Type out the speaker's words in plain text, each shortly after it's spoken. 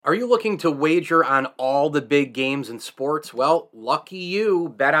Are you looking to wager on all the big games in sports? Well, lucky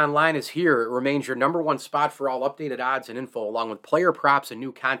you, BetOnline is here. It remains your number one spot for all updated odds and info, along with player props and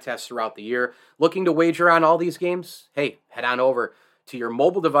new contests throughout the year. Looking to wager on all these games? Hey, head on over to your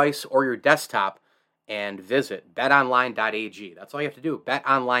mobile device or your desktop and visit betonline.ag. That's all you have to do,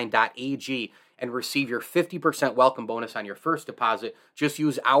 betonline.ag, and receive your 50% welcome bonus on your first deposit. Just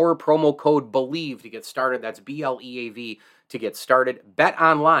use our promo code BELIEVE to get started. That's BLEAV to get started. Bet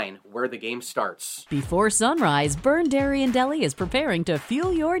online, where the game starts. Before sunrise, Burn Dairy and Deli is preparing to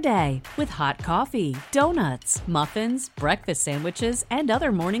fuel your day with hot coffee, donuts, muffins, breakfast sandwiches, and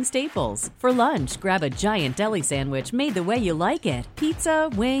other morning staples. For lunch, grab a giant deli sandwich made the way you like it. Pizza,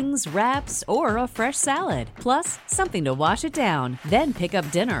 wings, wraps, or a fresh salad. Plus, something to wash it down. Then pick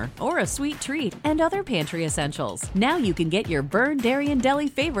up dinner or a sweet treat and other pantry essentials. Now you can get your Burn Dairy and Deli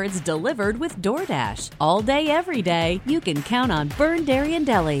favorites delivered with DoorDash. All day, every day, you can count on Burn Dairy and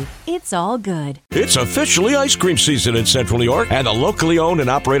Deli. It's all good. It's officially ice cream season in Central New York, and the locally owned and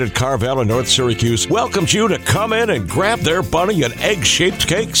operated Carvel in North Syracuse welcomes you to come in and grab their bunny and egg-shaped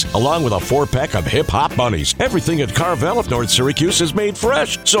cakes, along with a 4-pack of hip-hop bunnies. Everything at Carvel of North Syracuse is made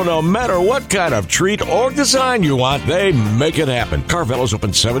fresh, so no matter what kind of treat or design you want, they make it happen. Carvel is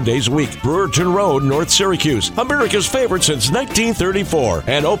open 7 days a week. Brewerton Road, North Syracuse. America's favorite since 1934,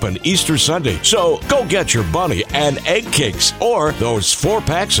 and open Easter Sunday. So go get your bunny and egg cakes, or those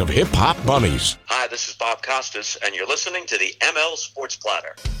 4-packs of hip-hop bunnies. Hi, this is Bob Costas, and you're listening to the ML Sports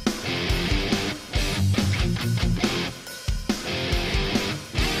Platter.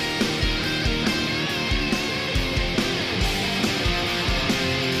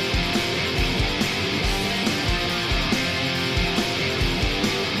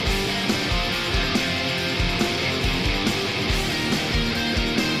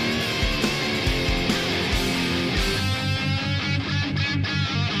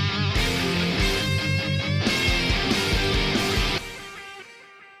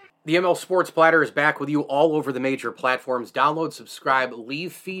 The ML Sports Platter is back with you all over the major platforms. Download, subscribe,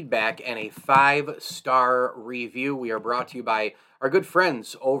 leave feedback, and a 5-star review. We are brought to you by our good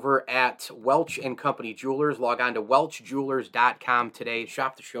friends over at Welch & Company Jewelers. Log on to welchjewelers.com today.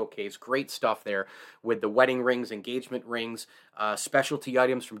 Shop the showcase. Great stuff there with the wedding rings, engagement rings, specialty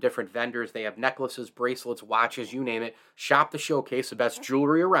items from different vendors. They have necklaces, bracelets, watches, you name it. Shop the showcase. The best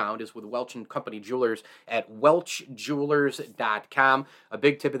jewelry around is with Welch & Company Jewelers at welchjewelers.com. A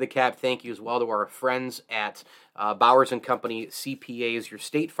big tip of the cap thank you as well to our friends at Bowers & Company CPAs, your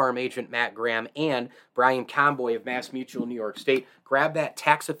State Farm agent, Matt Graham, and Brian Comboy of Mass Mutual New York State. Grab that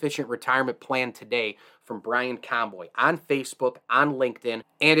tax-efficient retirement plan today from Brian Comboy on Facebook, on LinkedIn,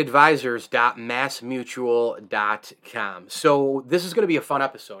 and advisors.massmutual.com. So this is going to be a fun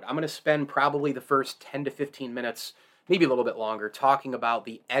episode. I'm going to spend probably the first 10 to 15 minutes, maybe a little bit longer, talking about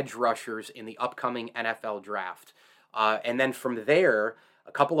the edge rushers in the upcoming NFL draft. And then from there,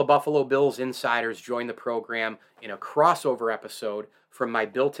 a couple of Buffalo Bills insiders joined the program in a crossover episode from my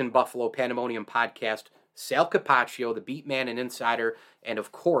Built in Buffalo Pandemonium podcast. Sal Capaccio, the beat man and insider, and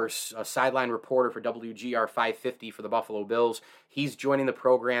of course, a sideline reporter for WGR 550 for the Buffalo Bills. He's joining the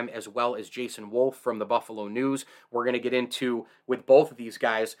program, as well as Jason Wolf from the Buffalo News. We're going to get into, with both of these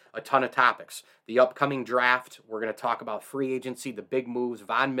guys, a ton of topics. The upcoming draft, we're going to talk about free agency, the big moves,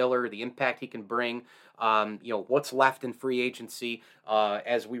 Von Miller, the impact he can bring, what's left in free agency.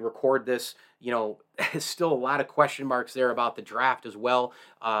 As we record this, still a lot of question marks there about the draft as well.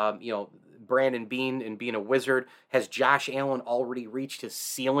 Brandon Beane and being a Wizard. Has Josh Allen already reached his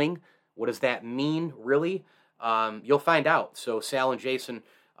ceiling? What does that mean, really? You'll find out. So Sal and Jason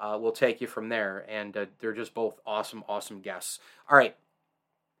will take you from there, and they're just both awesome, awesome guests. All right,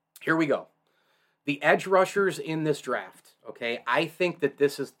 here we go. The edge rushers in this draft, okay? I think that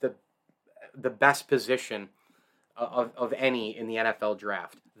this is the best position of any in the NFL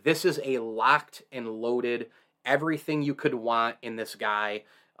draft. This is a locked and loaded, everything you could want in this guy.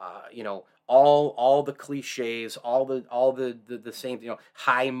 All the cliches, all the same,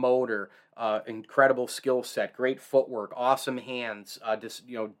 high motor, incredible skill set, great footwork, awesome hands,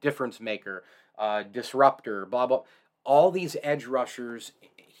 difference maker, disruptor, blah, blah. All these edge rushers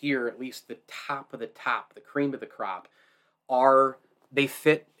here, at least the top of the top, the cream of the crop, they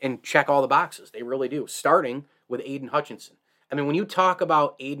fit and check all the boxes. They really do, starting with Aiden Hutchinson. I mean, when you talk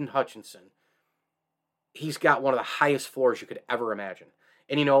about Aiden Hutchinson, he's got one of the highest floors you could ever imagine.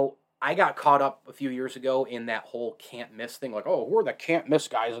 And, I got caught up a few years ago in that whole can't miss thing. Like, who are the can't miss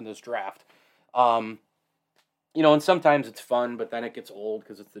guys in this draft? And sometimes it's fun, but then it gets old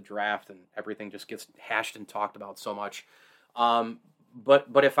because it's the draft and everything just gets hashed and talked about so much.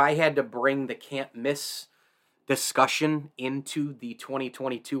 But if I had to bring the can't miss discussion into the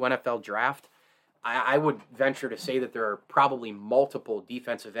 2022 NFL draft, I would venture to say that there are probably multiple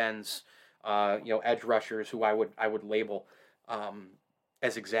defensive ends, edge rushers who I would label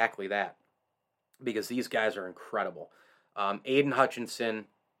as exactly that, because these guys are incredible. Aiden Hutchinson,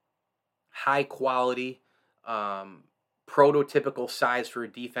 high quality, prototypical size for a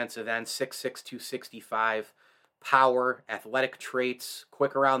defensive end, 6'6", 265, power, athletic traits,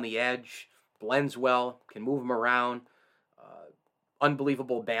 quick around the edge, blends well, can move him around,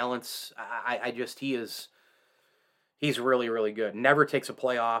 unbelievable balance. He's really, really good. Never takes a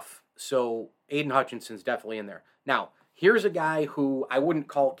play off. So Aiden Hutchinson's definitely in there. Now, here's a guy who I wouldn't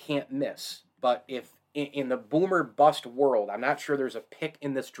call can't miss, but if in the boomer bust world, I'm not sure there's a pick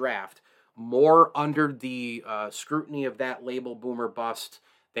in this draft more under the scrutiny of that label boomer bust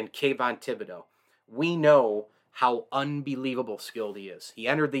than Kayvon Thibodeaux. We know how unbelievable skilled he is. He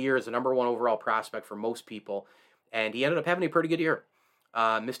entered the year as the number 1 overall prospect for most people, and he ended up having a pretty good year.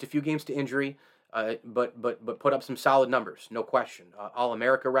 Missed a few games to injury, but put up some solid numbers, no question.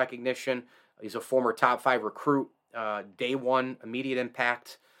 All-America recognition. He's a former top 5 recruit. Day one, immediate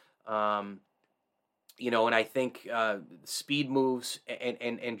impact. And I think speed moves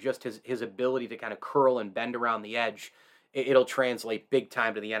and just his ability to kind of curl and bend around the edge, it'll translate big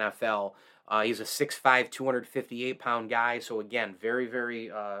time to the NFL. He's a 6'5", 258-pound guy, so again, very, very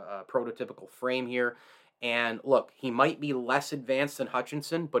prototypical frame here. And look, he might be less advanced than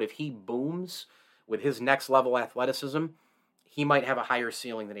Hutchinson, but if he booms with his next-level athleticism, he might have a higher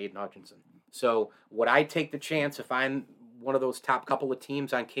ceiling than Aiden Hutchinson. So would I take the chance if I'm one of those top couple of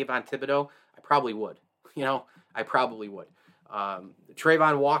teams on Kayvon Thibodeaux? I probably would. I probably would.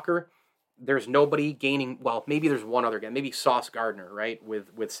 Trayvon Walker, there's nobody gaining. Well, maybe there's one other guy. Maybe Sauce Gardner, right,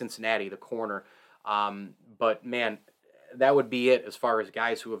 with Cincinnati, the corner. But, man, that would be it as far as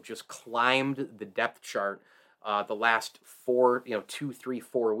guys who have just climbed the depth chart the last 2, 3,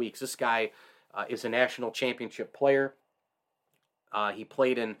 4 weeks. This guy is a national championship player. He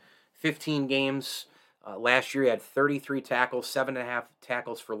played in 15 games. Last year he had 33 tackles, 7.5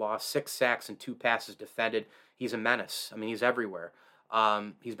 tackles for loss, 6 sacks, and 2 passes defended. He's a menace. I mean, he's everywhere.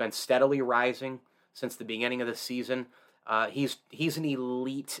 He's been steadily rising since the beginning of the season. He's an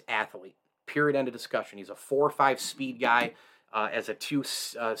elite athlete. Period. End of discussion. He's a 4.5 speed guy as a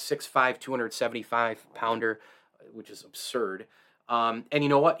 6'5", 275-pounder, which is absurd. And you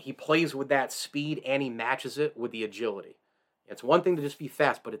know what? He plays with that speed and he matches it with the agility. It's one thing to just be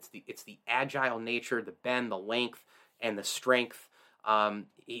fast, but it's the agile nature, the bend, the length, and the strength.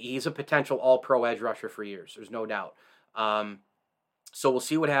 He's a potential all-pro edge rusher for years. There's no doubt. So we'll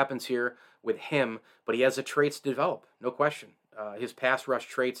see what happens here with him, but he has the traits to develop, no question. His pass rush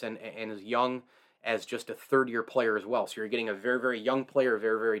traits and is young as just a third-year player as well. So you're getting a very, very young player, a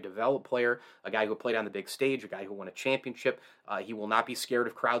very, very developed player, a guy who played on the big stage, a guy who won a championship. He will not be scared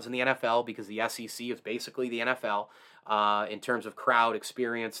of crowds in the NFL because the SEC is basically the NFL in terms of crowd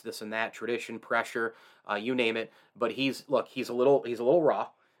experience, this and that, tradition, pressure, you name it. But he's a little raw,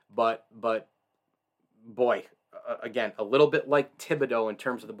 but boy, again, a little bit like Thibodeaux in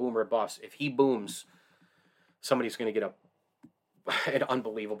terms of the boomer bust. If he booms, somebody's going to get an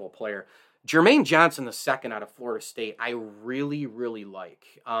unbelievable player. Jermaine Johnson II out of Florida State, I really, really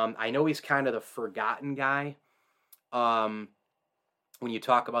like. I know he's kind of the forgotten guy when you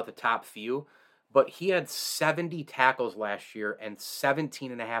talk about the top few, but he had 70 tackles last year and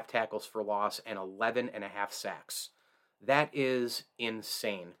 17.5 tackles for loss and 11.5 sacks. That is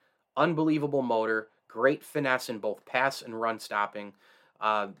insane. Unbelievable motor, great finesse in both pass and run stopping.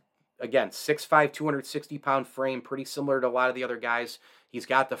 Again, 6'5", 260-pound frame, pretty similar to a lot of the other guys. He's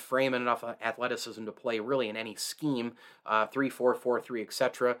got the frame and enough athleticism to play really in any scheme, 3-4, 4-3,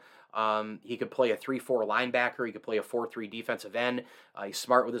 etc. He could play a 3-4 linebacker. He could play a 4-3 defensive end. He's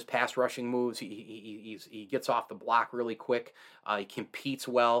smart with his pass rushing moves. He gets off the block really quick. He competes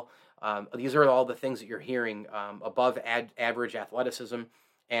well. These are all the things that you're hearing. Above average athleticism.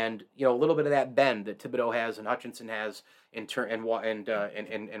 And a little bit of that bend that Thibodeaux has and Hutchinson has and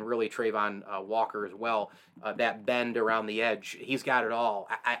really Trayvon Walker as well. That bend around the edge, he's got it all.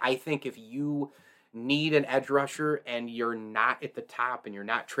 I think if you need an edge rusher and you're not at the top and you're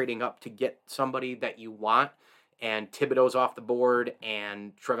not trading up to get somebody that you want, and Thibodeaux's off the board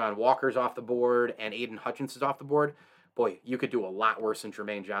and Trayvon Walker's off the board and Aiden Hutchinson's off the board, boy, you could do a lot worse than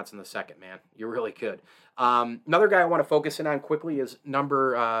Jermaine Johnson II, man. You really could. Another guy I want to focus in on quickly is the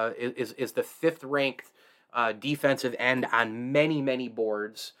 5th ranked defensive end on many, many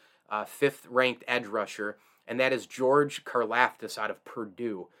boards, 5th ranked edge rusher, and that is George Karlaftis out of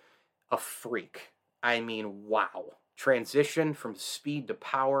Purdue. A freak. I mean, wow. Transition from speed to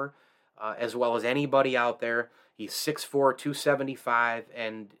power. as well as anybody out there. He's 6'4", 275,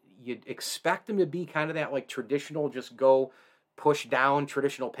 and you'd expect him to be kind of that like traditional, just go push down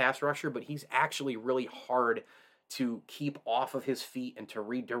traditional pass rusher, but he's actually really hard to keep off of his feet and to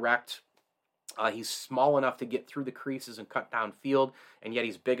redirect. He's small enough to get through the creases and cut downfield, and yet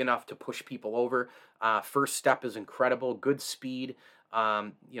he's big enough to push people over. First step is incredible, good speed.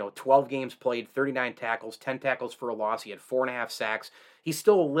 12 games played, 39 tackles, 10 tackles for a loss. He had 4.5 sacks. He's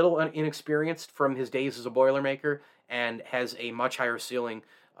still a little inexperienced from his days as a Boilermaker and has a much higher ceiling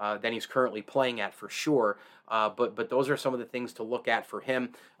than he's currently playing at for sure. But those are some of the things to look at for him.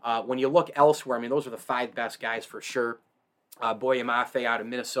 When you look elsewhere, I mean, those are the 5 best guys for sure. Boye Mafe out of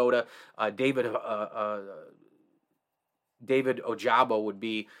Minnesota. David Ojabo would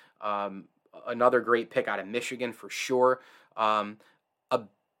be another great pick out of Michigan for sure.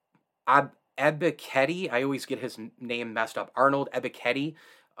 Ebiketie, I always get his name messed up. Arnold Ebiketie,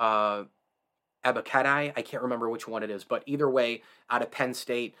 Ebiketie, I can't remember which one it is, but either way, out of Penn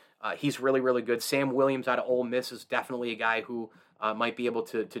State, he's really, really good. Sam Williams out of Ole Miss is definitely a guy who might be able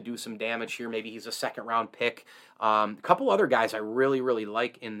to do some damage here. Maybe he's a second-round pick. A couple other guys I really, really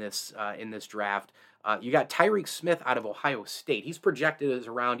like in this draft. You got Tyreek Smith out of Ohio State. He's projected as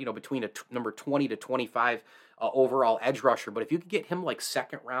around, between number 20 to 25 overall edge rusher. But if you could get him like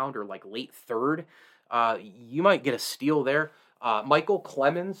second round or like late third, you might get a steal there. Michael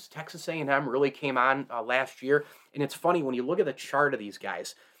Clemens, Texas A&M, really came on last year. And it's funny, when you look at the chart of these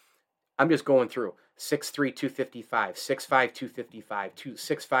guys, I'm just going through 6'3", 255, 6'5", 255, 6'5",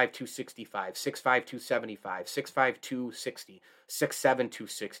 265, 6'5", 275, 6'5", 260, 6'7",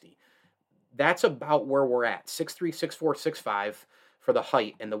 260. That's about where we're at. 6'3", 6'4", 6'5 for the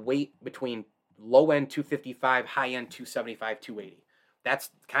height, and the weight between low-end 255, high-end 275, 280. That's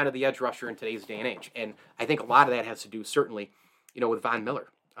kind of the edge rusher in today's day and age. And I think a lot of that has to do, certainly, with Von Miller,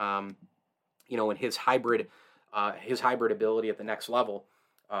 and his hybrid ability at the next level,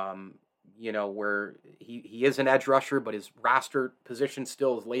 where he is an edge rusher, but his roster position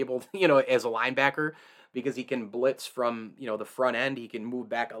still is labeled, as a linebacker, because he can blitz from, the front end. He can move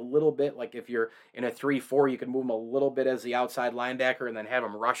back a little bit. Like if you're in a 3-4, you can move him a little bit as the outside linebacker and then have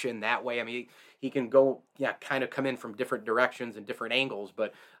him rush in that way. I mean, he can go, kind of come in from different directions and different angles.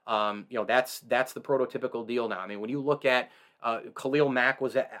 But, that's the prototypical deal now. I mean, when you look at Khalil Mack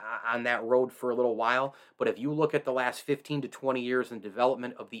was on that road for a little while, but if you look at the last 15 to 20 years in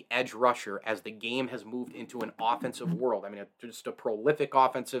development of the edge rusher as the game has moved into an offensive world, I mean, it's just a prolific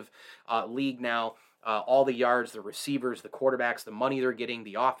offensive league now. All the yards, the receivers, the quarterbacks, the money they're getting,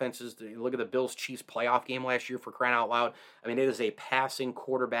 the offenses. Look at the Bills-Chiefs playoff game last year, for crying out loud. I mean, it is a passing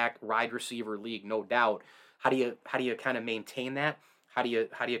quarterback, wide receiver league, no doubt. How do you kind of maintain that? How do you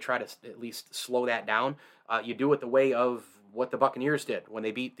try to at least slow that down? You do it the way of what the Buccaneers did when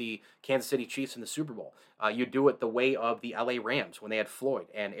they beat the Kansas City Chiefs in the Super Bowl. You do it the way of the LA Rams when they had Floyd.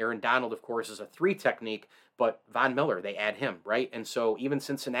 And Aaron Donald, of course, is a 3 technique, but Von Miller, they add him, right? And so even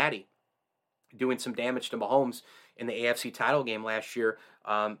Cincinnati, doing some damage to Mahomes in the AFC title game last year,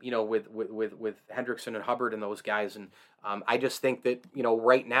 with Hendrickson and Hubbard and those guys. And I just think that,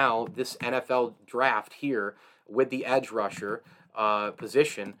 right now, this NFL draft here with the edge rusher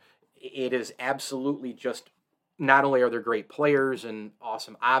position, it is absolutely just, not only are there great players and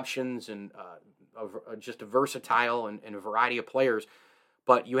awesome options and just a versatile and a variety of players,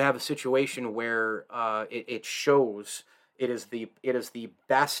 but you have a situation where it shows. It is the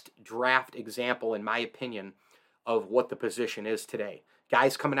best draft example, in my opinion, of what the position is today.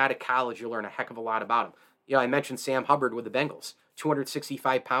 Guys coming out of college, you learn a heck of a lot about them. I mentioned Sam Hubbard with the Bengals,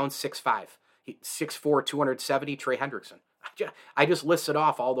 265 pounds, 6'5", 6'4", 270. Trey Hendrickson. I just listed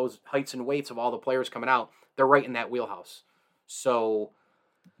off all those heights and weights of all the players coming out. They're right in that wheelhouse. So,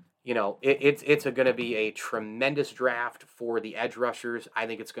 it's going to be a tremendous draft for the edge rushers. I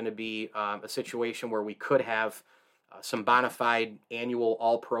think it's going to be a situation where we could have some bona fide annual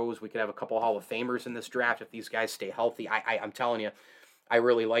All-Pros. We could have a couple Hall of Famers in this draft if these guys stay healthy. I'm telling you, I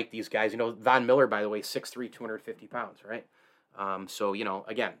really like these guys. Von Miller, by the way, 6'3", 250 pounds, right? So,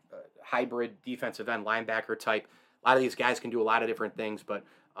 again, hybrid defensive end linebacker type. A lot of these guys can do a lot of different things, but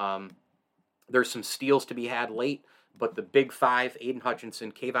there's some steals to be had late. But the big 5, Aiden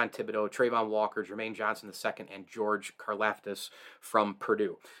Hutchinson, Kayvon Thibodeau, Trayvon Walker, Jermaine Johnson II, and George Karlaftis from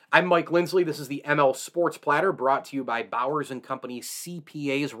Purdue. I'm Mike Lindsley. This is the ML Sports Platter, brought to you by Bowers & Company,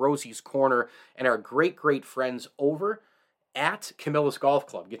 CPAs, Rosie's Corner, and our great, great friends over at Camillus Golf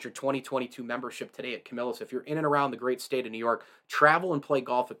Club. Get your 2022 membership today at Camillus. If you're in and around the great state of New York, travel and play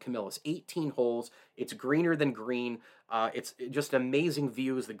golf at Camillus. 18 holes. It's greener than green. It's just amazing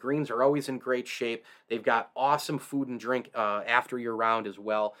views. The greens are always in great shape. They've got awesome food and drink after your round as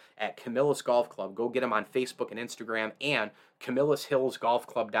well at Camillus Golf Club. Go get them on Facebook and Instagram and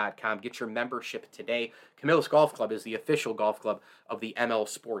CamillusHillsGolfClub.com. Get your membership today. Camillus Golf Club is the official golf club of the ML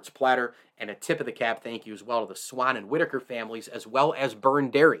Sports Platter. And a tip of the cap thank you as well to the Swan and Whitaker families, as well as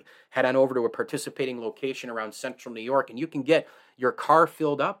Burn Dairy. Head on over to a participating location around Central New York, and you can get your car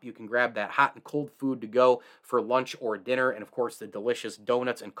filled up. You can grab that hot and cold food to go for lunch or dinner, and of course the delicious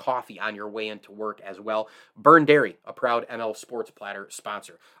donuts and coffee on your way into work as well. Burn Dairy, a proud ML Sports Platter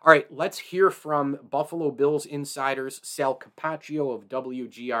sponsor. All right, let's hear from Buffalo Bills insiders Sal Capaccio of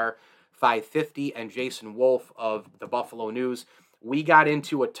WGR 550 and Jason Wolf of the Buffalo News. We got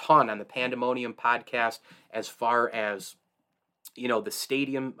into a ton on the Pandemonium podcast as far as, you know, the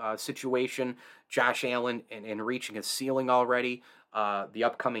stadium situation, Josh Allen and reaching his ceiling already, the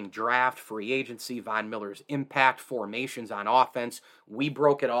upcoming draft, free agency, Von Miller's impact, formations on offense. We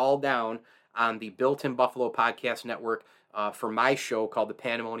broke it all down on the Built in Buffalo Podcast Network for my show called the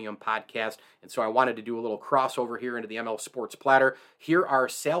Pandemonium Podcast. And so I wanted to do a little crossover here into the ML Sports Platter. Here are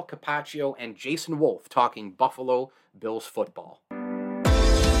Sal Capaccio and Jason Wolf talking Buffalo Bills football.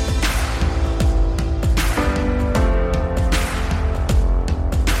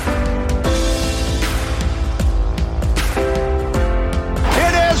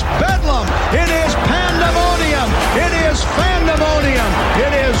 Bedlam. It is pandemonium. It is fandemonium.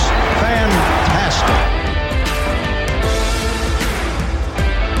 It is fantastic.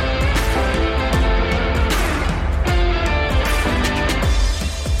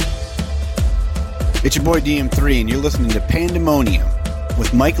 It's your boy DM3, and you're listening to Pandemonium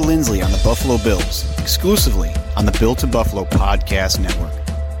with Mike Lindsley on the Buffalo Bills, exclusively on the Built in Buffalo Podcast Network.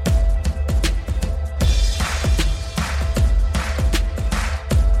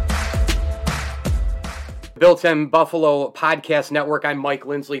 Built-in Buffalo Podcast Network. I'm Mike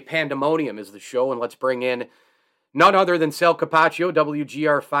Lindsley. Pandemonium is the show, and let's bring in none other than Sal Capaccio,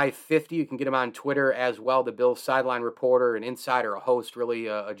 WGR 550. You can get him on Twitter as well, the Bills sideline reporter, an insider, a host, really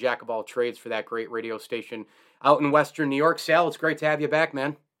a jack of all trades for that great radio station out in Western New York. Sal, it's great to have you back,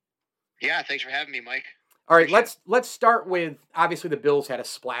 man. Yeah, thanks for having me, Mike. All right, let's start with, obviously the Bills had a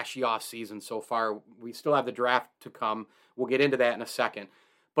splashy offseason so far. We still have the draft to come. We'll get into that in a second.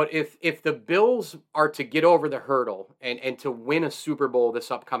 But if the Bills are to get over the hurdle and to win a Super Bowl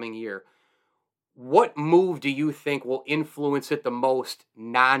this upcoming year, what move do you think will influence it the most,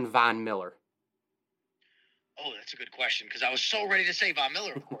 non-Von Miller? Oh, that's a good question, because I was so ready to say Von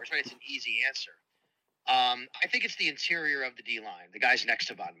Miller, of course, right? It's an easy answer. I think it's the interior of the D-line, the guys next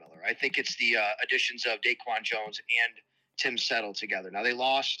to Von Miller. I think it's the additions of Daquan Jones and Tim Settle together. Now, they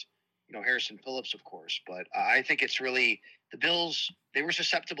lost, Harrison Phillips, of course, but I think it's really the Bills. They were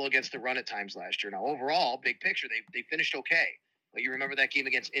susceptible against the run at times last year. Now, overall, big picture, they finished okay. But you remember that game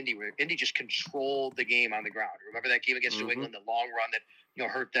against Indy, where Indy just controlled the game on the ground. Remember that game against New England, the long run that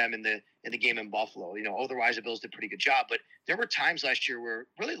hurt them in the game in Buffalo. Otherwise the Bills did a pretty good job. But there were times last year where,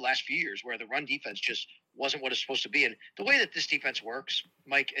 really the last few years, where the run defense just wasn't what it's supposed to be. And the way that this defense works,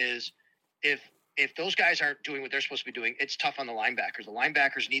 Mike, is if those guys aren't doing what they're supposed to be doing, it's tough on the linebackers. The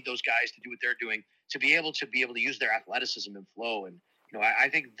linebackers need those guys to do what they're doing to be able to use their athleticism and flow. And I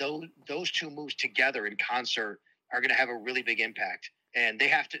think those two moves together in concert are going to have a really big impact, and they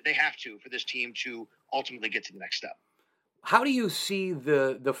have to for this team to ultimately get to the next step. How do you see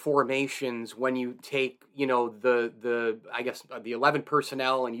the formations when you take the 11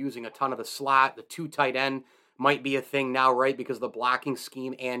 personnel and using a ton of the slot? The 2 tight end might be a thing now, right, because of the blocking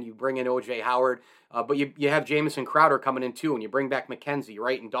scheme, and you bring in O.J. Howard, but you have Jamison Crowder coming in too, and you bring back McKenzie,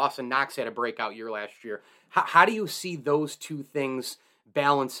 right, and Dawson Knox had a breakout year last year. How do you see those two things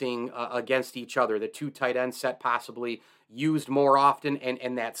balancing against each other, the 2 tight end set possibly used more often,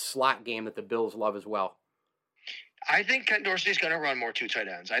 and that slot game that the Bills love as well? I think Ken Dorsey's going to run more 2 tight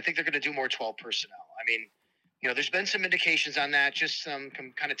ends. I think they're going to do more 12 personnel. I mean, there's been some indications on that, just some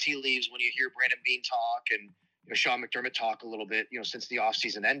kind of tea leaves when you hear Brandon Beane talk and Sean McDermott talk a little bit, since the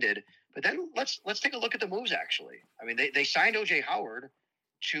offseason ended. But then let's take a look at the moves, actually. I mean, they signed O.J. Howard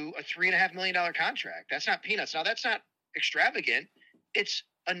to a $3.5 million contract. That's not peanuts. Now, that's not extravagant. It's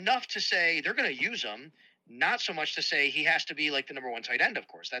enough to say they're going to use him, not so much to say he has to be like the number 1 tight end, of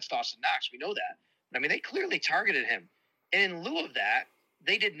course. That's Dawson Knox. We know that. But, I mean, they clearly targeted him. And in lieu of that,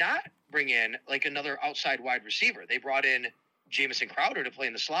 they did not bring in like another outside wide receiver. They brought in Jamison Crowder to play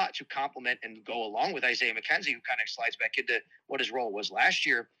in the slot to complement and go along with Isaiah McKenzie, who kind of slides back into what his role was last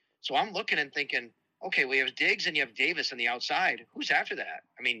year. So I'm looking and thinking, okay, we have Diggs and you have Davis on the outside. Who's after that?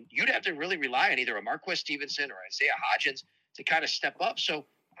 I mean, you'd have to really rely on either a Marquez Stevenson or Isaiah Hodgins to kind of step up. So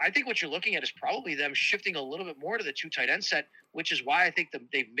I think what you're looking at is probably them shifting a little bit more to the 2 tight end set, which is why I think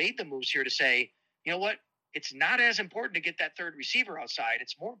they've made the moves here to say, you know what, it's not as important to get that third receiver outside.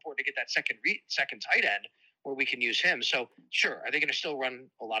 It's more important to get that second tight end where we can use him. So sure, are they going to still run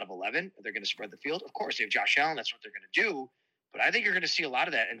a lot of 11? Are they going to spread the field? Of course, they have Josh Allen. That's what they're going to do. But I think you're going to see a lot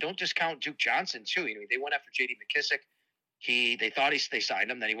of that. And don't discount Duke Johnson too. You know, they went after J.D. McKissick. They thought they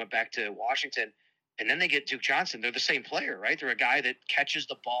signed him. Then he went back to Washington. And then they get Duke Johnson. They're the same player, right? They're a guy that catches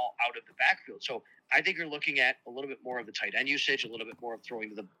the ball out of the backfield. So I think you're looking at a little bit more of the tight end usage, a little bit more of throwing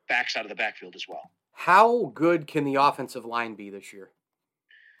to the backside of the backfield as well. How good can the offensive line be this year?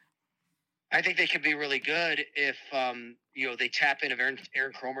 I think they can be really good if they tap in. If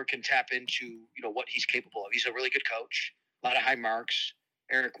Aaron Kromer can tap into what he's capable of. He's a really good coach. A lot of high marks.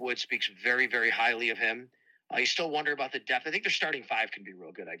 Eric Wood speaks very, very highly of him. You still wonder about the depth. I think their starting 5 can be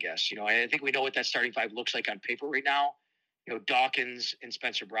real good, I guess. I think we know what that starting 5 looks like on paper right now. Dawkins and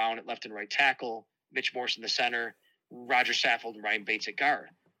Spencer Brown at left and right tackle, Mitch Morse in the center, Roger Saffold and Ryan Bates at guard.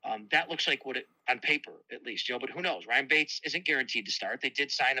 That looks like what it, on paper, at least, but who knows? Ryan Bates isn't guaranteed to start. They did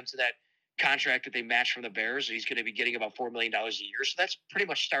sign him to that contract that they matched from the Bears. So he's going to be getting about $4 million a year. So that's pretty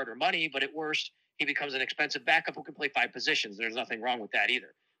much starter money, but at worst, he becomes an expensive backup who can play 5 positions. There's nothing wrong with that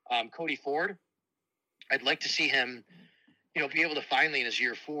either. Cody Ford, I'd like to see him, be able to finally in his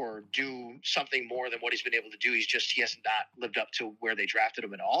year 4 do something more than what he's been able to do. He has not lived up to where they drafted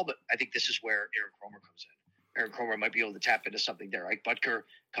him at all. But I think this is where Aaron Kromer comes in. Aaron Kromer might be able to tap into something there. Ike Butker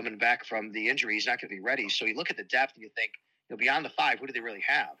coming back from the injury, he's not going to be ready. So you look at the depth and you think, beyond the 5, who do they really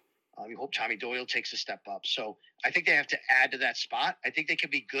have? You hope Tommy Doyle takes a step up. So I think they have to add to that spot. I think they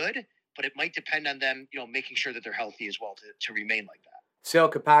can be good, but it might depend on them, making sure that they're healthy as well to remain like that. Sal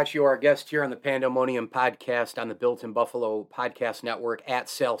Capaccio, our guest here on the Pandemonium podcast on the Built in Buffalo podcast network, at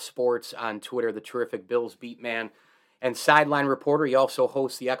Sal Sports on Twitter, the terrific Bills beat man and sideline reporter. He also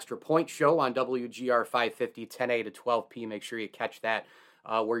hosts the Extra Point Show on WGR 550, 10 a to 12 p. Make sure you catch that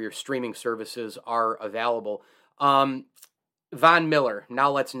where your streaming services are available. Von Miller. Now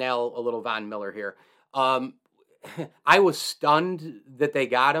let's nail a little Von Miller here. I was stunned that they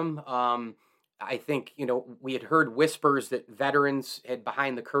got him. I think, we had heard whispers that veterans had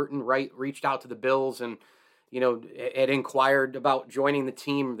behind the curtain, reached out to the Bills and, had inquired about joining the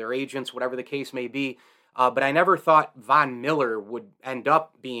team, their agents, whatever the case may be. But I never thought Von Miller would end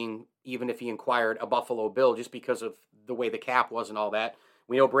up being, even if he inquired, a Buffalo Bill just because of the way the cap was and all that.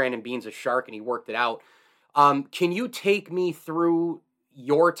 We know Brandon Beane's a shark and he worked it out. Can you take me through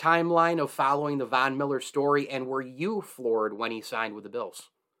your timeline of following the Von Miller story, and were you floored when he signed with the Bills?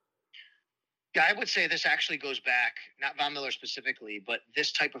 Yeah, I would say this actually goes back, not Von Miller specifically, but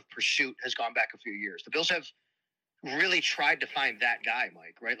this type of pursuit has gone back a few years. The Bills have really tried to find that guy,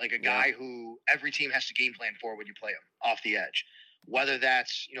 Mike, right? Like a guy who every team has to game plan for when you play him off the edge. Whether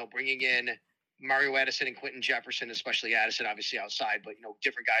that's, bringing in Mario Addison and Quentin Jefferson, especially Addison, obviously outside, but,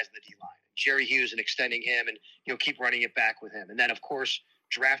 different guys in the D-line. Jerry Hughes and extending him and, keep running it back with him. And then, of course,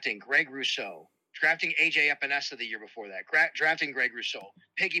 drafting Greg Rousseau. Drafting A.J. Epinesa the year before that. Drafting Greg Rousseau.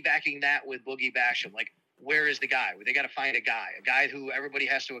 Piggybacking that with Boogie Basham. Like, where is the guy? They got to find a guy who everybody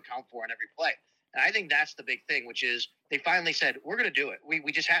has to account for on every play. And I think that's the big thing, which is they finally said, we're going to do it.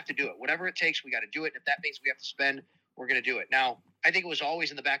 We just have to do it. Whatever it takes, we got to do it. And if that means we have to spend, we're going to do it. Now, I think it was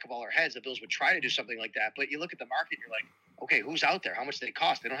always in the back of all our heads the Bills would try to do something like that. But you look at the market, and you're like, okay, who's out there? How much do they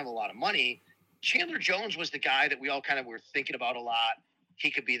cost? They don't have a lot of money. Chandler Jones was the guy that we all kind of were thinking about a lot. He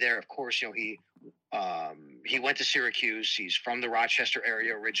could be there. Of course, he went to Syracuse. He's from the Rochester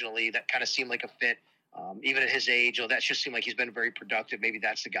area originally. That kind of seemed like a fit. Even at his age, that just seemed like he's been very productive. Maybe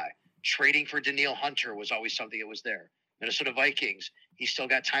that's the guy. Trading for Danielle Hunter was always something that was there. Minnesota Vikings, he's still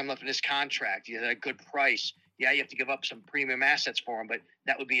got time left in his contract. He had a good price. Yeah, you have to give up some premium assets for him, but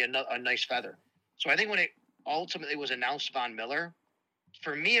that would be a nice feather. So I think when it ultimately was announced Von Miller,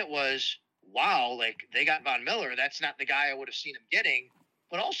 for me it was, wow, like they got Von Miller. That's not the guy I would have seen him getting.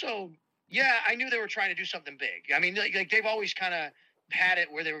 But also, yeah, I knew they were trying to do something big. I mean, like they've always kind of had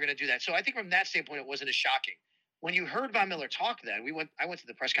it where they were going to do that. So I think from that standpoint, it wasn't as shocking. When you heard Von Miller talk then, I went to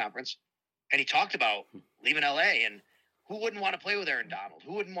the press conference, and he talked about leaving L.A. and who wouldn't want to play with Aaron Donald?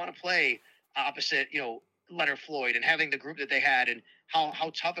 Who wouldn't want to play opposite, Leonard Floyd, and having the group that they had and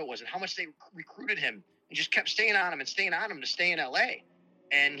how tough it was and how much they recruited him and just kept staying on him to stay in L.A.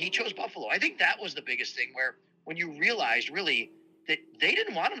 And he chose Buffalo. I think that was the biggest thing where when you realized really – that they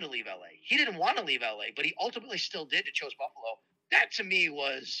didn't want him to leave L.A. He didn't want to leave L.A., but he ultimately still did to chose Buffalo. That, to me,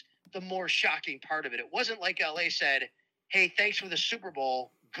 was the more shocking part of it. It wasn't like L.A. said, hey, thanks for the Super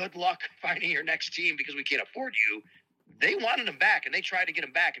Bowl. Good luck finding your next team because we can't afford you. They wanted him back, and they tried to get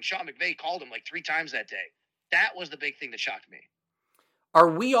him back, and Sean McVay called him like 3 times that day. That was the big thing that shocked me. Are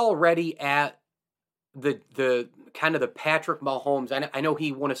we already at the kind of the Patrick Mahomes? I know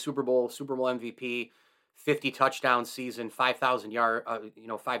he won a Super Bowl MVP, 50 touchdown season, 5,000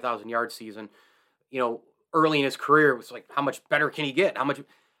 yard season. Early in his career, it was like, how much better can he get?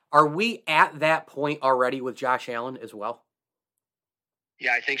 Are we at that point already with Josh Allen as well?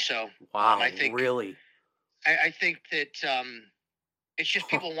 Yeah, I think so. Wow, I think really? I think that it's just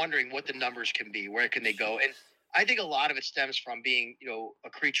people wondering what the numbers can be, where can they go, and I think a lot of it stems from being, a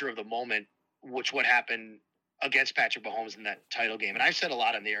creature of the moment, which what happened against Patrick Mahomes in that title game. And I've said a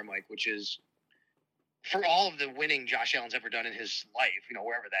lot on the air, Mike, which is for all of the winning Josh Allen's ever done in his life,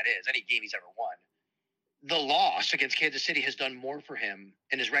 wherever that is, any game he's ever won, the loss against Kansas City has done more for him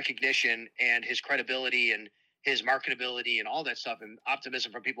and his recognition and his credibility and his marketability and all that stuff and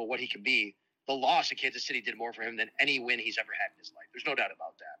optimism from people, what he can be. The loss at Kansas City did more for him than any win he's ever had in his life. There's no doubt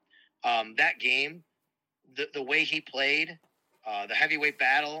about that. That game, the way he played, the heavyweight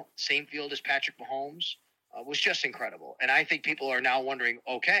battle, same field as Patrick Mahomes, was just incredible. And I think people are now wondering,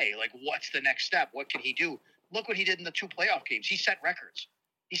 okay, like what's the next step? What can he do? Look what he did in the 2 playoff games. He set records.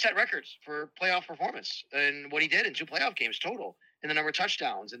 He set records for playoff performance and what he did in 2 playoff games total, and the number of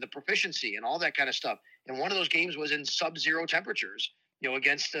touchdowns and the proficiency and all that kind of stuff. And one of those games was in sub-zero temperatures,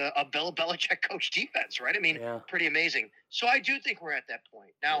 against a Bill Belichick coach defense, right? I mean, Pretty amazing. So I do think we're at that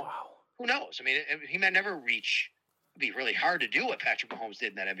point. Now, Who knows? I mean, he might never reach. It'd be really hard to do what Patrick Mahomes did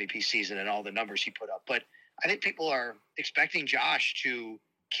in that MVP season and all the numbers he put up. But I think people are expecting Josh to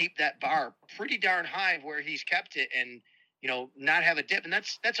keep that bar pretty darn high where he's kept it and, not have a dip. And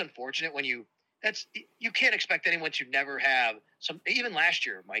that's unfortunate when you can't expect anyone to never have some. Even last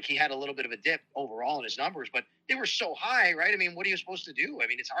year, Mike, he had a little bit of a dip overall in his numbers, but they were so high, right? I mean, what are you supposed to do? I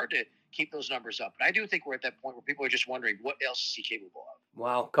mean, it's hard to keep those numbers up. But I do think we're at that point where people are just wondering what else is he capable of.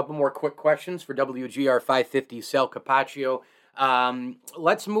 Wow. A couple more quick questions for WGR 550, Sal Capaccio.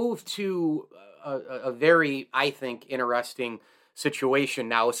 Let's move to a very, I think, interesting situation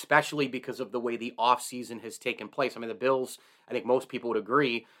now, especially because of the way the offseason has taken place. I mean, the Bills, I think most people would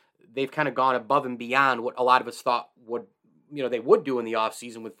agree, they've kind of gone above and beyond what a lot of us thought they would do in the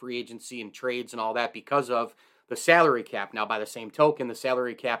offseason with free agency and trades and all that because of the salary cap. Now, by the same token, the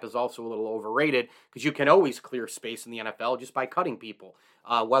salary cap is also a little overrated because you can always clear space in the NFL just by cutting people.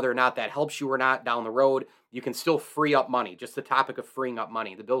 Whether or not that helps you or not down the road, you can still free up money. Just the topic of freeing up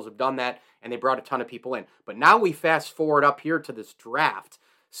money. The Bills have done that, and they brought a ton of people in. But now we fast forward up here to this draft,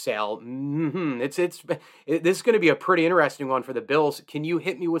 Sal. This is going to be a pretty interesting one for the Bills. Can you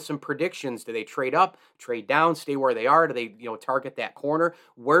hit me with some predictions? Do they trade up, trade down, stay where they are? Do they target that corner?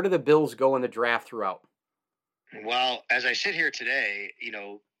 Where do the Bills go in the draft throughout? Well, as I sit here today,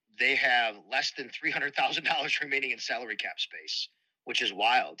 they have less than $300,000 remaining in salary cap space, which is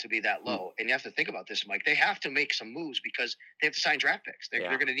wild to be that low. And you have to think about this, Mike. They have to make some moves because they have to sign draft picks. They're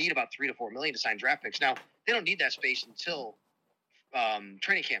going to need about $3 to $4 million to sign draft picks. Now, they don't need that space until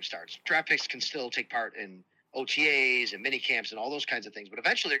training camp starts. Draft picks can still take part in OTAs and mini camps and all those kinds of things, but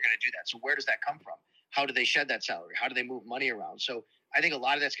eventually they're going to do that. So where does that come from? How do they shed that salary? How do they move money around? So I think a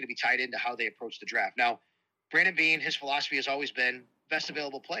lot of that's going to be tied into how they approach the draft. Now, Brandon Beane, his philosophy has always been best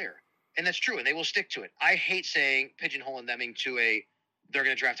available player. And that's true, and they will stick to it. I hate saying pigeonholing them into they're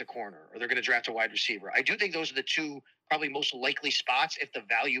going to draft a corner or they're going to draft a wide receiver. I do think those are the two probably most likely spots if the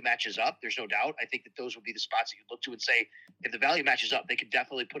value matches up. There's no doubt. I think that those would be the spots that you look to and say, if the value matches up, they could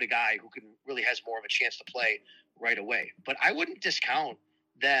definitely put a guy who really has more of a chance to play right away. But I wouldn't discount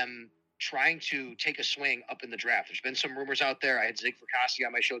them trying to take a swing up in the draft. There's been some rumors out there. I had Zig Fracassi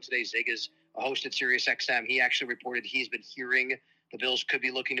on my show today. Zig is a host at SiriusXM. He actually reported he's been hearing the Bills could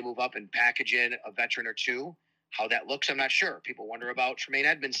be looking to move up and package in a veteran or two. How that looks, I'm not sure. People wonder about Tremaine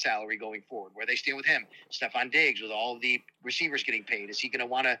Edmonds' salary going forward, where they stand with him. Stephon Diggs, with all of the receivers getting paid. Is he going to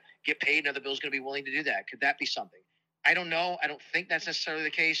want to get paid? Are the Bills going to be willing to do that? Could that be something? I don't know. I don't think that's necessarily the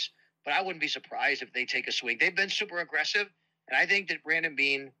case, but I wouldn't be surprised if they take a swing. They've been super aggressive, and I think that Brandon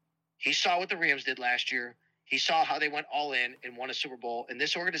Beane, he saw what the Rams did last year. He saw how they went all in and won a Super Bowl, and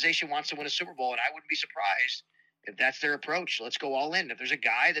this organization wants to win a Super Bowl, and I wouldn't be surprised if that's their approach. Let's go all in. If there's a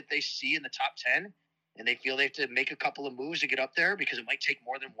guy that they see in the top 10 and they feel they have to make a couple of moves to get up there because it might take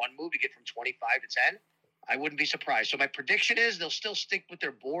more than one move to get from 25 to 10, I wouldn't be surprised. So my prediction is they'll still stick with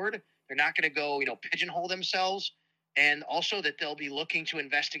their board. They're not going to go, pigeonhole themselves, and also that they'll be looking to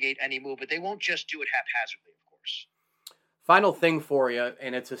investigate any move, but they won't just do it haphazardly, of course. Final thing for you,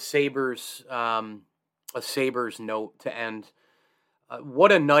 and it's a Sabres note to end.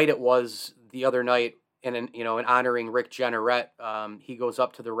 What a night it was the other night. And in honoring Rick Jeanneret, he goes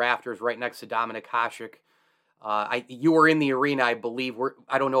up to the rafters right next to Dominik Hasek. You were in the arena, I believe.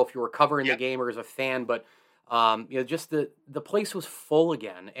 I don't know if you were covering the game or as a fan, but Just the place was full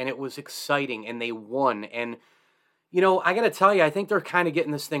again, and it was exciting, and they won. And, I got to tell you, I think they're kind of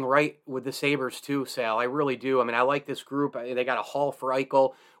getting this thing right with the Sabres too, Sal. I really do. I mean, I like this group. They got a Hall for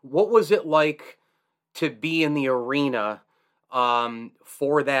Eichel. What was it like to be in the arena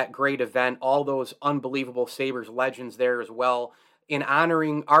for that great event? All those unbelievable Sabres legends there as well, in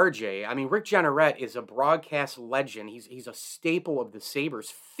honoring RJ. I mean, Rick Jeanneret is a broadcast legend. He's a staple of the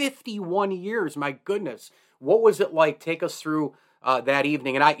Sabres. 51 years, my goodness. What was it like? Take us through that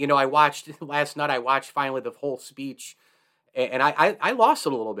evening. And I watched last night. I watched finally the whole speech, and I lost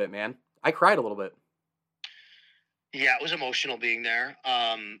it a little bit, man. I cried a little bit. Yeah, it was emotional being there.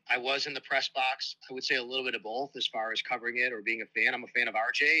 I was in the press box. I would say a little bit of both as far as covering it or being a fan. I'm a fan of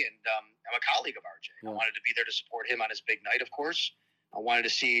RJ, and I'm a colleague of RJ. Yeah. I wanted to be there to support him on his big night, of course. I wanted to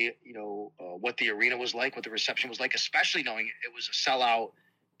see, what the arena was like, what the reception was like, especially knowing it was a sellout,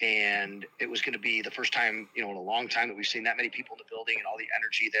 and it was going to be the first time, in a long time that we've seen that many people in the building and all the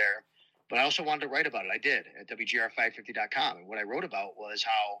energy there. But I also wanted to write about it. I did at WGR550.com. And what I wrote about was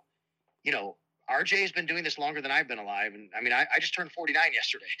how, RJ has been doing this longer than I've been alive. And I mean, I just turned 49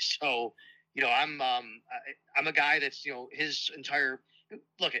 yesterday. So, I'm a guy that's, his entire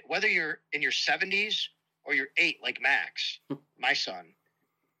look at whether you're in your 70s or you're 8, like Max, my son,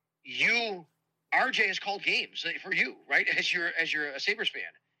 RJ has called games for you, right? As you're a Sabres fan.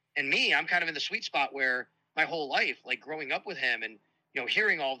 And me, I'm kind of in the sweet spot where my whole life, like growing up with him and,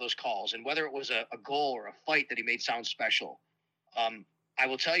 hearing all of those calls, and whether it was a goal or a fight that he made sound special. I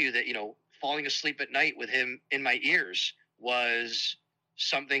will tell you that, falling asleep at night with him in my ears was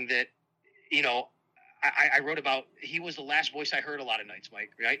something that, I wrote about. He was the last voice I heard a lot of nights, Mike,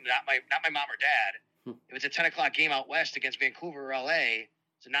 right? Not my mom or dad. It was a 10 o'clock game out west against Vancouver or LA.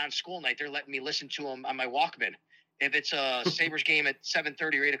 It's a non-school night. They're letting me listen to him on my Walkman. If it's a Sabres game at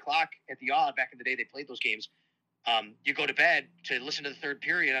 7:30 or 8 o'clock at the Odd, back in the day they played those games, you go to bed to listen to the third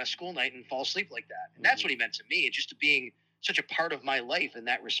period on a school night and fall asleep like that. And that's what he meant to me, just being such a part of my life in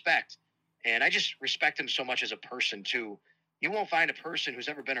that respect. And I just respect him so much as a person, too. You won't find a person who's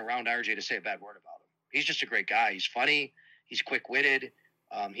ever been around RJ to say a bad word about him. He's just a great guy. He's funny. He's quick-witted.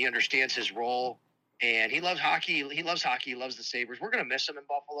 He understands his role. And he loves hockey. He loves hockey. He loves the Sabres. We're going to miss him in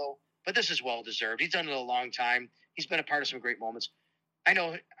Buffalo, but this is well-deserved. He's done it a long time. He's been a part of some great moments. I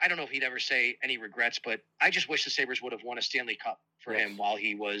don't know if he'd ever say any regrets, but I just wish the Sabres would have won a Stanley Cup for him while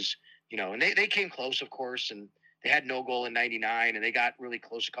he was, and they came close, of course, and they had no goal in 99, and they got really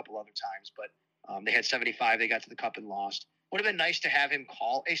close a couple other times, but they had 75. They got to the Cup and lost. Would have been nice to have him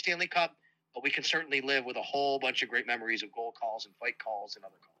call a Stanley Cup, but we can certainly live with a whole bunch of great memories of goal calls and fight calls and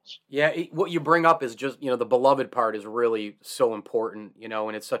other calls. Yeah, what you bring up is just, the beloved part is really so important,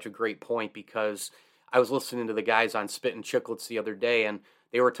 and it's such a great point because I was listening to the guys on Spit and Chicklets the other day, and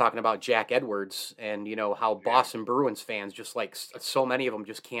they were talking about Jack Edwards and, how Boston Bruins fans, just like so many of them,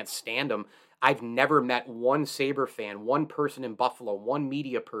 just can't stand him. I've never met one Sabre fan, one person in Buffalo, one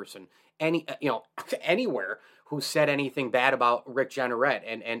media person, anywhere who said anything bad about Rick Jeanneret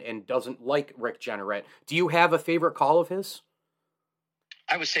and doesn't like Rick Jeanneret. Do you have a favorite call of his?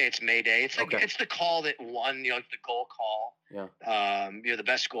 I would say it's Mayday. It's like it's the call that won, like the goal call. Yeah. The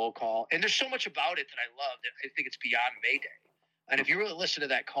best goal call. And there's so much about it that I love that I think it's beyond Mayday. And if you really listen to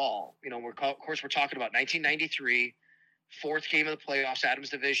that call, we're talking about 1993, fourth game of the playoffs, Adams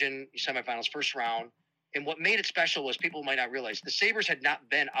Division, semifinals, first round. And what made it special was people might not realize the Sabres had not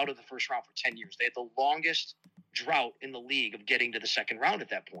been out of the first round for 10 years. They had the longest drought in the league of getting to the second round at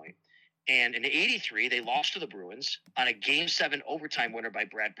that point. And in 83, they lost to the Bruins on a Game 7 overtime winner by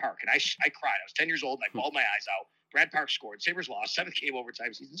Brad Park. And I cried. I was 10 years old, and I bawled my eyes out. Brad Park scored. Sabres lost. 7th game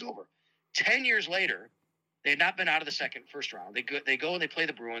overtime. Season's over. 10 years later, they had not been out of the first round. They go and they play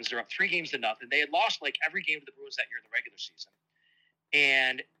the Bruins. They're up 3-0. They had lost like every game to the Bruins that year in the regular season.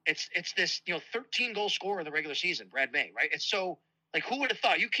 And it's this 13-goal scorer in the regular season, Brad May, right? It's so like who would have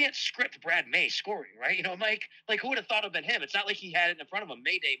thought? You can't script Brad May scoring, right? Mike, like who would have thought it would have been him? It's not like he had it in front of him,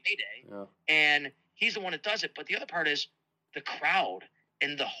 Mayday. Yeah. And he's the one that does it. But the other part is the crowd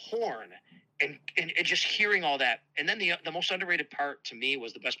and the horn and just hearing all that. And then the most underrated part to me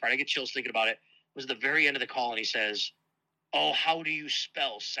was the best part. I get chills thinking about it. Was the very end of the call, and he says, "Oh, how do you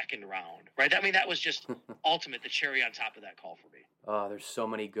spell second round?" Right? I mean, that was just ultimate, the cherry on top of that call for me. Oh, there's so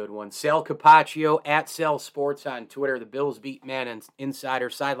many good ones. Sal Capaccio at Sal Sports on Twitter, the Bills beat man and insider,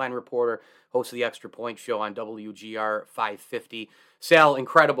 sideline reporter, host of the Extra Point Show on WGR 550. Sal,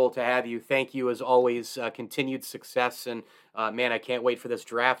 incredible to have you. Thank you as always. Continued success, and man, I can't wait for this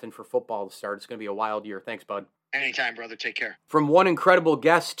draft and for football to start. It's going to be a wild year. Thanks, bud. Anytime, brother. Take care. From one incredible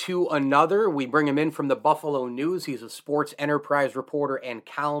guest to another, we bring him in from the Buffalo News. He's a sports enterprise reporter and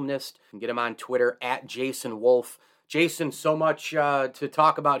columnist. You can get him on Twitter at Jason Wolf. Jason, so much to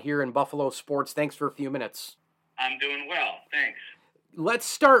talk about here in Buffalo sports. Thanks for a few minutes. I'm doing well. Thanks. Let's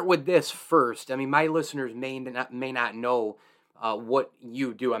start with this first. I mean, my listeners may not know what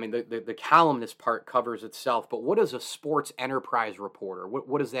you do. I mean, the columnist part covers itself, but what is a sports enterprise reporter?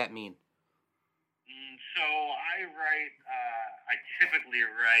 What does that mean? So I typically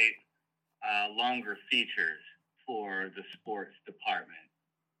write longer features for the sports department.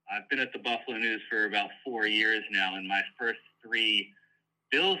 I've been at the Buffalo News for about 4 years now. In my first 3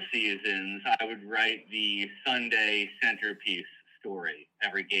 Bill seasons, I would write the Sunday centerpiece story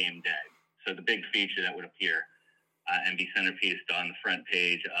every game day. So the big feature that would appear and be centerpieced on the front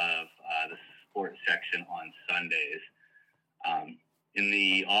page of the sports section on Sundays. In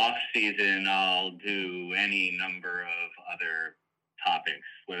the off season, I'll do any number of other topics,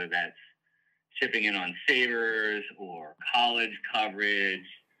 whether that's chipping in on Sabres or college coverage.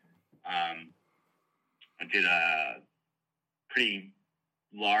 I did a pretty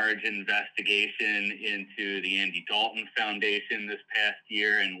large investigation into the Andy Dalton Foundation this past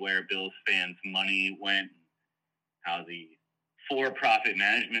year and where Bills fans' money went, how the for-profit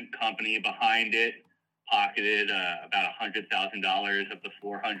management company behind it pocketed about $100,000 of the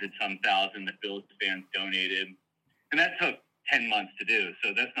 400-some thousand that Bills fans donated. And that took 10 months to do,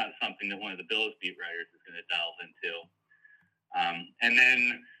 so that's not something that one of the Bills beat writers is going to delve into. And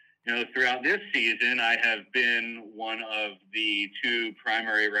then, throughout this season, I have been one of the 2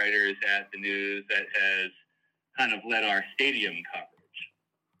 primary writers at the News that has kind of led our stadium coverage.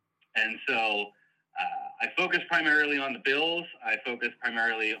 And so I focus primarily on the Bills. I focus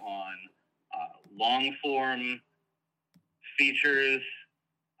primarily on long-form features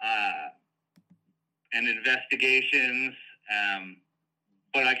and investigations,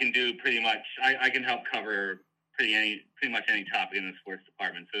 but I can do pretty much. I can help cover pretty much any topic in the sports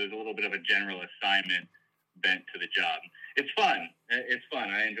department. So there's a little bit of a general assignment bent to the job. It's fun.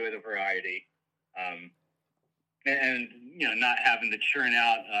 I enjoy the variety, and not having to churn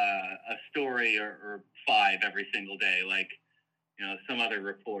out a story or 5 every single day like some other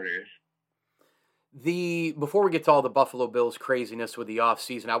reporters. Before we get to all the Buffalo Bills craziness with the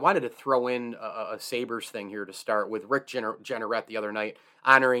offseason, I wanted to throw in a Sabres thing here to start with. Rick Jeanneret the other night,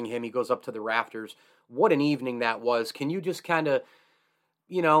 honoring him. He goes up to the rafters. What an evening that was. Can you just kind of,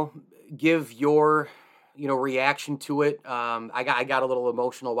 give your, reaction to it? I got a little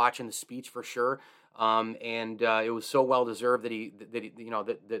emotional watching the speech for sure. And it was so well deserved that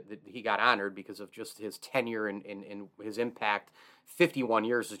he got honored because of just his tenure and his impact. 51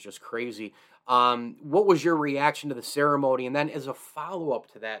 years is just crazy. What was your reaction to the ceremony? And then as a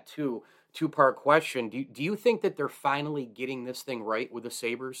follow-up to that, too, 2-part question, do you think that they're finally getting this thing right with the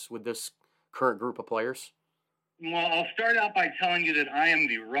Sabres, with this current group of players? Well, I'll start out by telling you that I am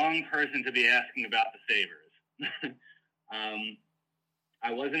the wrong person to be asking about the Sabres.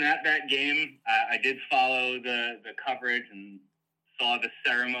 I wasn't at that game. I did follow the coverage and saw the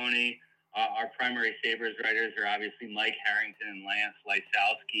ceremony. Our primary Sabres writers are obviously Mike Harrington and Lance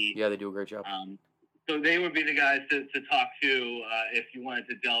Lysowski. Yeah, they do a great job. So they would be the guys to talk to if you wanted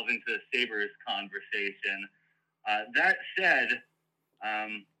to delve into the Sabres conversation. That said,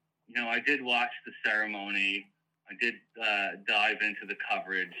 I did watch the ceremony. I did dive into the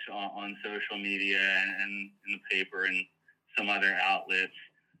coverage on social media and in the paper and some other outlets.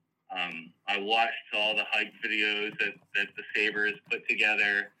 I watched all the hype videos that the Sabres put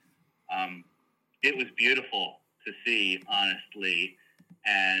together. It was beautiful to see, honestly.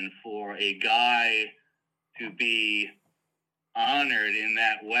 And for a guy to be honored in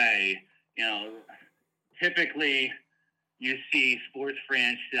that way, typically you see sports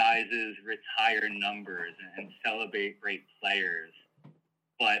franchises retire numbers and celebrate great players.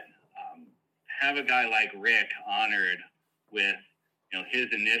 But have a guy like Rick honored with, his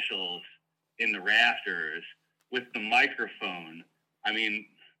initials in the rafters with the microphone. I mean,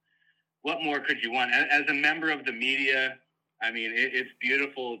 what more could you want? As a member of the media, I mean, it's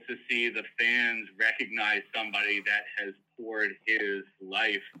beautiful to see the fans recognize somebody that has poured his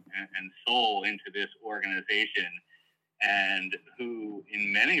life and soul into this organization and who,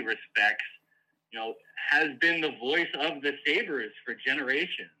 in many respects, has been the voice of the Sabres for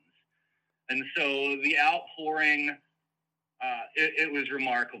generations. And so the outpouring, it was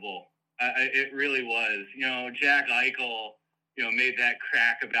remarkable. It really was. Jack Eichel, made that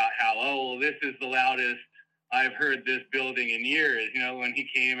crack about how, this is the loudest I've heard this building in years, when he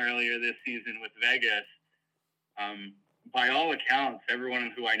came earlier this season with Vegas. By all accounts,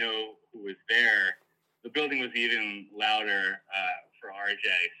 everyone who I know who was there the building was even louder for RJ.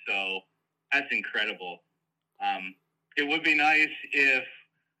 So that's incredible. It would be nice if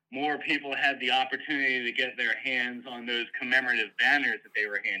more people had the opportunity to get their hands on those commemorative banners that they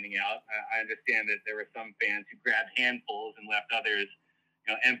were handing out. I understand that there were some fans who grabbed handfuls and left others,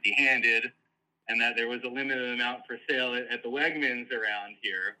 empty-handed, and that there was a limited amount for sale at the Wegmans around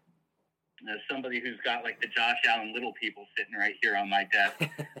here. As somebody who's got like the Josh Allen little people sitting right here on my desk,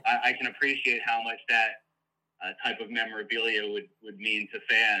 I can appreciate how much that type of memorabilia would mean to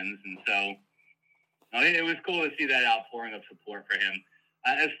fans. And so it was cool to see that outpouring of support for him.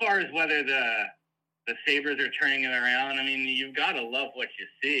 As far as whether the Sabres are turning it around, I mean, you've got to love what you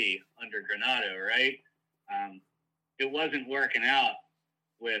see under Granato, right? It wasn't working out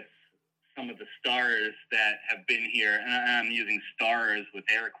with some of the stars that have been here, and I'm using stars with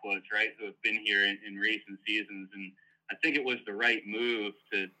air quotes, right, who have been here in recent seasons. And I think it was the right move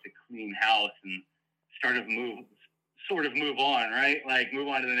to clean house and sort of move on, right? Like move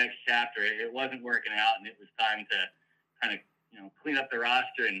on to the next chapter. It wasn't working out, and it was time to kind of clean up the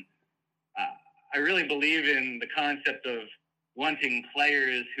roster. And I really believe in the concept of wanting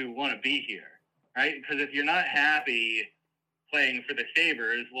players who want to be here, right? Because if you're not happy playing for the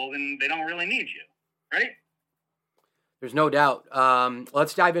Sabres, well, then they don't really need you, right? There's no doubt.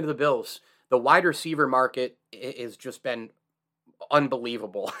 Let's dive into the Bills. The wide receiver market has just been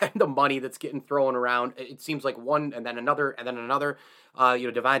unbelievable. The money that's getting thrown around. It seems like one and then another and then another.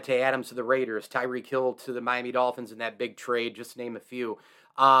 Devontae Adams to the Raiders, Tyreek Hill to the Miami Dolphins in that big trade, just to name a few.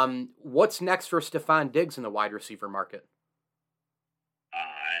 What's next for Stephon Diggs in the wide receiver market?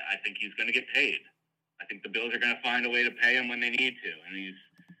 I think he's going to get paid. I think the Bills are going to find a way to pay him when they need to. And he's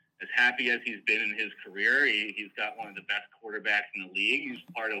as happy as he's been in his career. He's got one of the best quarterbacks in the league. He's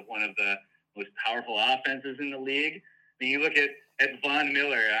part of one of the most powerful offenses in the league. I mean, you look at Von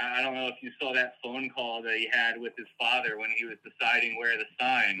Miller. I don't know if you saw that phone call that he had with his father when he was deciding where to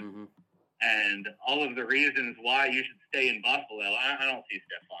sign. Mm-hmm. And all of the reasons why you should stay in Buffalo. I don't see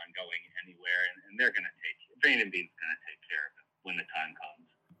Stephon going anywhere, and they're going to Brandon Beane's going to take care of him when the time comes.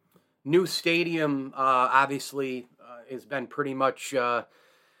 New stadium, obviously, has been pretty much,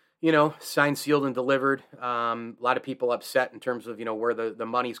 signed, sealed, and delivered. A lot of people upset in terms of, where the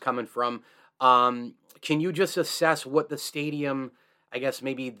money's coming from. Can you just assess what the stadium, I guess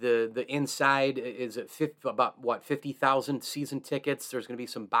maybe the inside, is it about 50,000 season tickets? There's going to be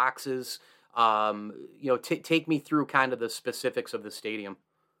some boxes. Take me through kind of the specifics of the stadium.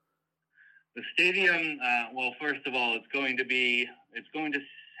 The stadium, first of all, it's going to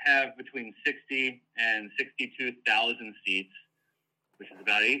have between 60 and 62,000 seats, which is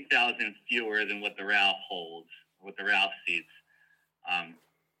about 8,000 fewer than what the Ralph holds, what the Ralph seats.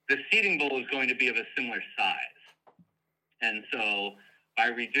 The seating bowl is going to be of a similar size. And so by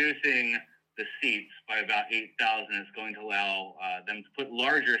reducing the seats by about 8,000, it's going to allow them to put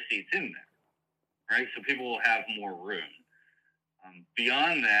larger seats in there, right? So people will have more room.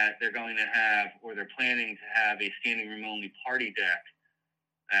 Beyond that, they're planning to have a standing room only party deck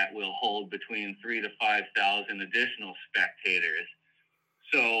that will hold between 3,000 to 5,000 additional spectators.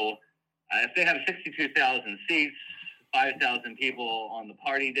 So if they have 62,000 seats, 5,000 people on the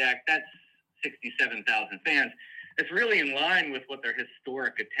party deck, that's 67,000 fans. It's really in line with what their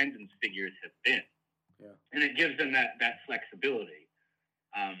historic attendance figures have been. Yeah. And it gives them that flexibility.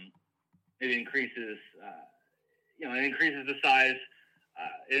 It increases, the size,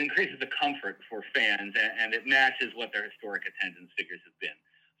 it increases the comfort for fans, and it matches what their historic attendance figures have been.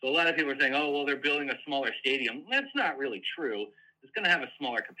 So a lot of people are saying, they're building a smaller stadium. That's not really true. It's going to have a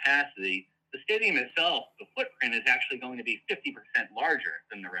smaller capacity. The stadium itself, the footprint is actually going to be 50% larger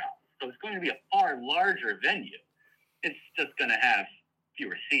than the Ralph. So it's going to be a far larger venue. It's just going to have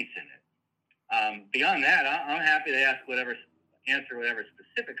fewer seats in it. Beyond that, I'm happy to answer whatever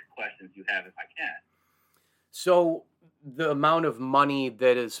specific questions you have if I can. So the amount of money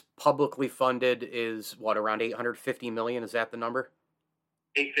that is publicly funded is around $850 million? Is that the number?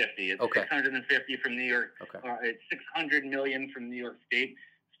 850. It's okay. 650 from New York. Okay. It's $600 million from New York State.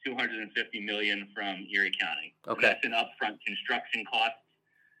 It's $250 million from Erie County. Okay. And that's an upfront construction cost.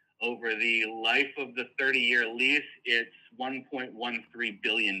 Over the life of the 30-year lease, it's $1.13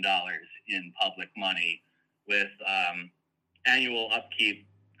 billion in public money, with annual upkeep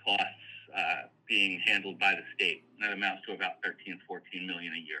costs being handled by the state. That amounts to about $13, $14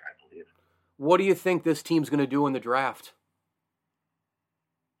 million a year, I believe. What do you think this team's going to do in the draft?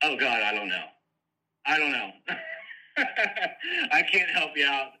 Oh, God, I don't know. I can't help you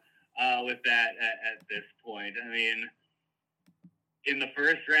out with that at this point. I mean, in the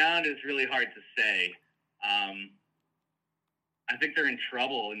first round, it's really hard to say. I think they're in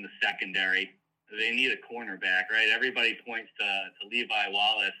trouble in the secondary. they need a cornerback, right? Everybody points to Levi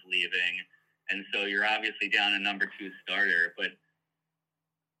Wallace leaving, and so you're obviously down a number 2 starter. But,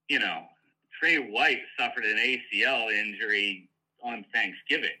 you know, Trey White suffered an ACL injury on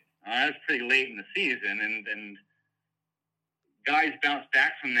Thanksgiving. That's pretty late in the season, and guys bounce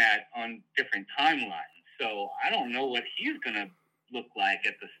back from that on different timelines. So I don't know what he's going to look like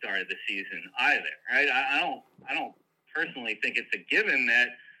at the start of the season either, right? I don't personally think it's a given that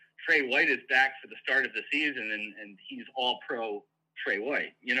Trey White is back for the start of the season and he's all pro Trey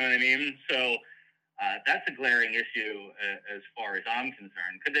White. You know what I mean? So that's a glaring issue as far as I'm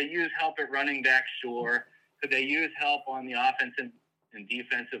concerned. Could they use help at running back? Sure. Could they use help on the offensive and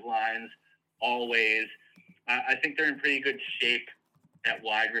defensive lines? Always. I think they're in pretty good shape at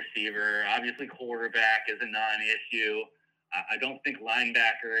wide receiver. Obviously, quarterback is a non-issue. I don't think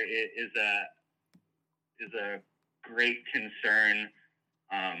linebacker is a great concern.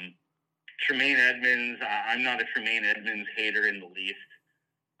 Tremaine Edmonds, I'm not a Tremaine Edmonds hater in the least.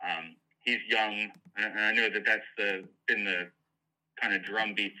 He's young, and I know that that's been the kind of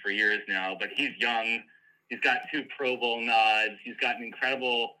drumbeat for years now, but he's young. He's got 2 Pro Bowl nods. He's got an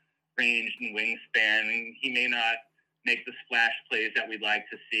incredible range and wingspan. He may not make the splash plays that we'd like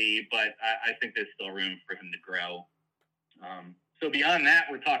to see, but I think there's still room for him to grow. So beyond that,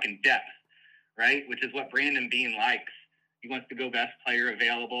 we're talking depth, right? Which is what Brandon Beane likes. He wants to go best player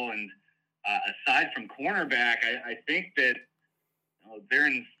available. And aside from cornerback, I think that they're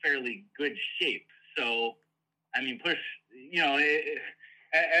in fairly good shape. So, I mean, push,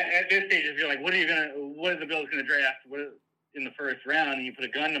 at this stage, if you're like, what are the Bills going to draft in the first round? And you put a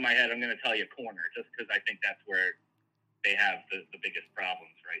gun to my head, I'm going to tell you corner, just because I think that's where they have the biggest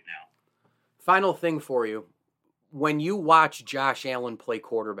problems right now. Final thing for you. When you watch Josh Allen play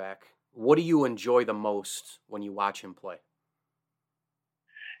quarterback, what do you enjoy the most when you watch him play?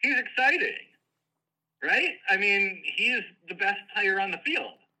 He's exciting, right? I mean, he is the best player on the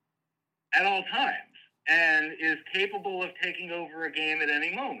field at all times and is capable of taking over a game at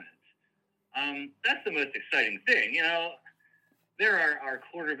any moment. That's the most exciting thing. You know, there are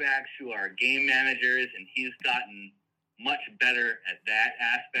quarterbacks who are game managers, and he's gotten much better at that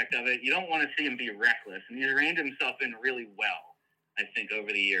aspect of it. You don't want to see him be reckless, and he's reined himself in really well, I think,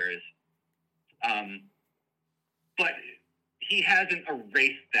 over the years. But he hasn't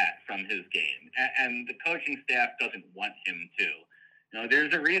erased that from his game, and the coaching staff doesn't want him to. You know,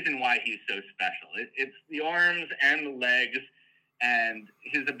 there's a reason why he's so special. It's the arms and the legs, and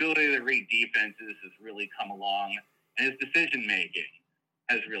his ability to read defenses has really come along, and his decision-making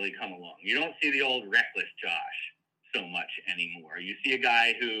has really come along. You don't see the old reckless Josh so much anymore. You see a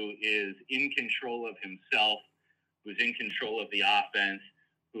guy who is in control of himself, who's in control of the offense,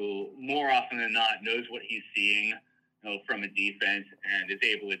 who more often than not knows what he's seeing, from a defense and is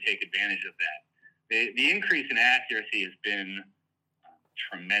able to take advantage of that. The increase in accuracy has been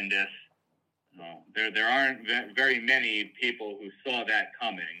tremendous. There aren't very many people who saw that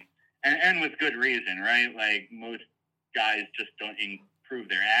coming, and with good reason, right? Like, most guys just don't improve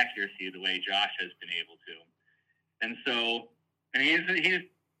their accuracy the way Josh has been able to. And so, he's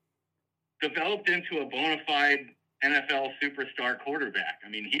developed into a bona fide NFL superstar quarterback. I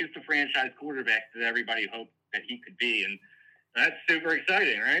mean, he's the franchise quarterback that everybody hoped that he could be, and that's super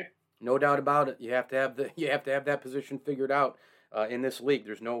exciting, right? No doubt about it. You have to have that position figured out in this league.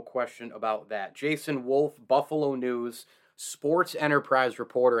 There's no question about that. Jason Wolf, Buffalo News sports enterprise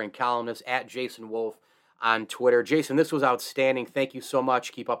reporter and columnist at Jason Wolf on Twitter. Jason, this was outstanding. Thank you so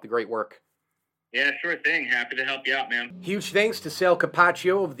much. Keep up the great work. Yeah, sure thing. Happy to help you out, man. Huge thanks to Sal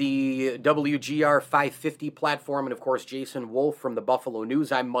Capaccio of the WGR 550 platform, and, of course, Jason Wolf from the Buffalo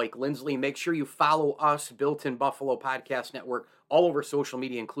News. I'm Mike Lindsley. Make sure you follow us, Built in Buffalo Podcast Network, all over social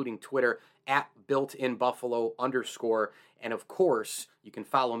media, including Twitter, at BuiltInBuffalo_. And, of course, you can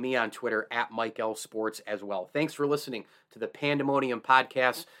follow me on Twitter, at Mike L Sports as well. Thanks for listening to the Pandemonium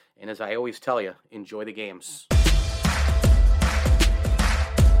Podcast, and as I always tell you, enjoy the games.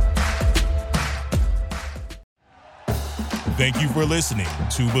 Thank you for listening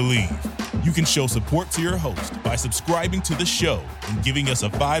to Believe. You can show support to your host by subscribing to the show and giving us a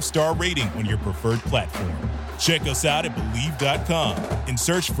 5-star rating on your preferred platform. Check us out at Believe.com and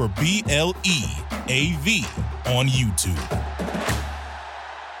search for BLEAV on YouTube.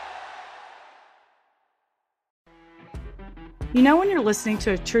 You know when you're listening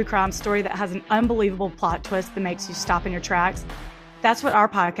to a true crime story that has an unbelievable plot twist that makes you stop in your tracks? That's what our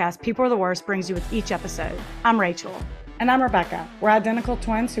podcast, People Are the Worst, brings you with each episode. I'm Rachel. And I'm Rebecca. We're identical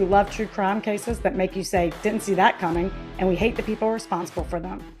twins who love true crime cases that make you say, didn't see that coming, and we hate the people responsible for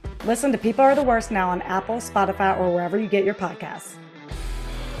them. Listen to People Are the Worst now on Apple, Spotify, or wherever you get your podcasts.